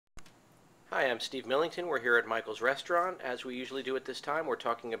Hi, I'm Steve Millington. We're here at Michael's Restaurant. As we usually do at this time, we're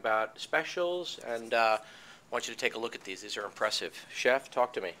talking about specials, and I want you to take a look at these. These are impressive. Chef,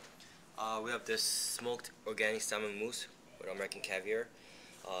 talk to me. We have this smoked organic salmon mousse with American caviar,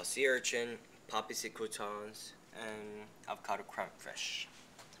 sea urchin, poppy seed croutons, and avocado creme fraiche.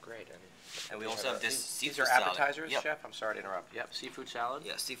 Great. And we also have this These seafood are salad. appetizers, Yep. Chef? I'm sorry to interrupt. Yep, seafood salad.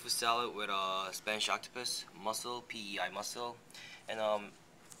 Yeah, seafood salad with Spanish octopus, mussel, PEI mussel, and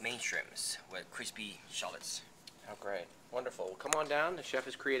main shrimps with crispy shallots. Oh, great. Wonderful. Well, come on down. The chef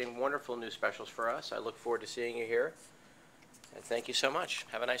is creating wonderful new specials for us. I look forward to seeing you here. And thank you so much.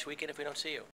 Have a nice weekend if we don't see you.